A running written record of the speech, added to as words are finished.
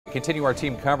Continue our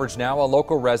team coverage now. A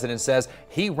local resident says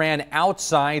he ran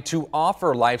outside to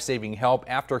offer life-saving help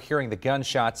after hearing the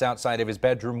gunshots outside of his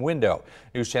bedroom window.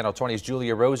 News Channel 20's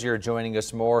Julia Rosier joining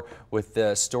us more with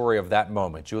the story of that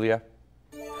moment. Julia?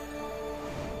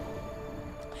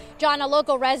 John, a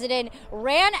local resident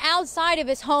ran outside of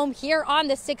his home here on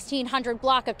the 1600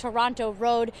 block of Toronto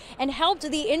Road and helped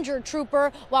the injured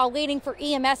trooper while waiting for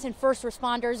EMS and first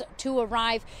responders to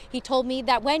arrive. He told me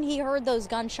that when he heard those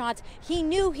gunshots, he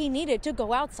knew he needed to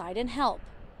go outside and help.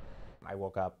 I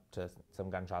woke up to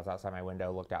some gunshots outside my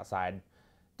window, looked outside,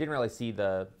 didn't really see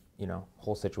the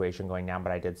whole situation going down,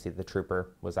 but I did see the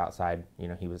trooper was outside.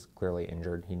 He was clearly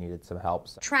injured. He needed some help.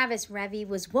 Travis Revy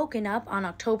was woken up on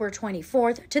October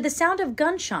 24th to the sound of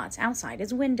gunshots outside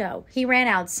his window. He ran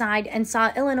outside and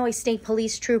saw Illinois State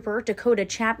Police Trooper Dakota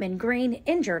Chapman Green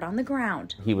injured on the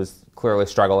ground. He was clearly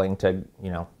struggling to,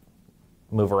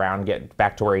 move around, get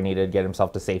back to where he needed, get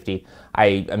himself to safety.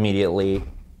 I immediately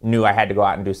knew I had to go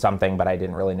out and do something, but I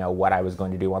didn't really know what I was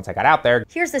going to do once I got out there.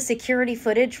 Here's the security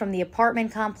footage from the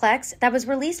apartment complex that was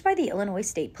released by the Illinois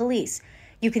State Police.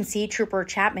 You can see Trooper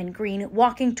Chapman Green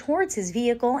walking towards his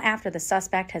vehicle after the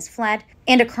suspect has fled,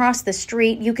 and across the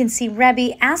street you can see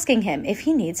Rebby asking him if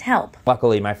he needs help.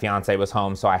 Luckily my fiance was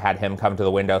home, so I had him come to the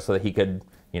window so that he could,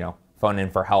 phone in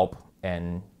for help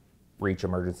and reach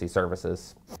emergency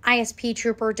services. ISP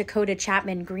Trooper Dakota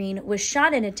Chapman Green was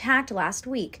shot and attacked last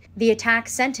week. The attack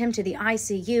sent him to the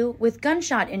ICU with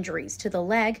gunshot injuries to the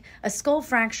leg, a skull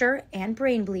fracture, and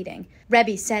brain bleeding.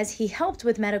 Rebby says he helped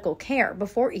with medical care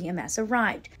before EMS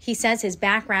arrived. He says his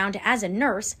background as a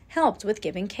nurse helped with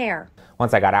giving care.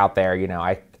 Once I got out there,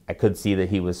 I could see that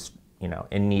he was,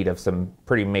 in need of some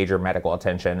pretty major medical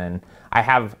attention, and I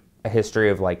have a history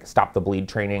of stop the bleed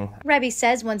training. Rebby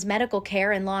says once medical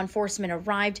care and law enforcement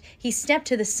arrived, he stepped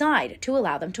to the side to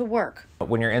allow them to work.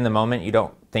 When you're in the moment, you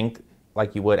don't think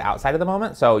like you would outside of the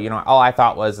moment. So, all I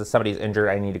thought was if somebody's injured,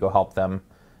 I need to go help them.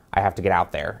 I have to get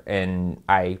out there. And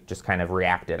I just kind of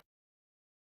reacted.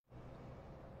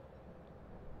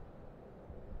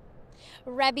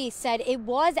 Rebby said it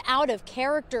was out of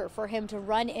character for him to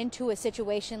run into a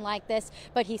situation like this,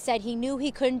 but he said he knew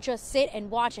he couldn't just sit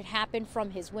and watch it happen from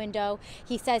his window.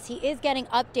 He says he is getting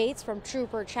updates from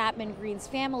Trooper Chapman Green's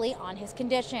family on his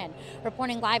condition.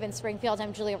 Reporting live in Springfield,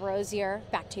 I'm Julia Rosier.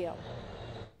 Back to you.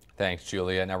 Thanks,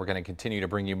 Julia. Now we're going to continue to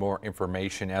bring you more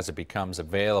information as it becomes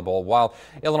available. While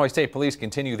Illinois State Police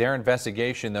continue their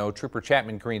investigation, though, Trooper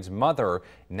Chapman Green's mother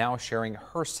now sharing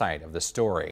her side of the story.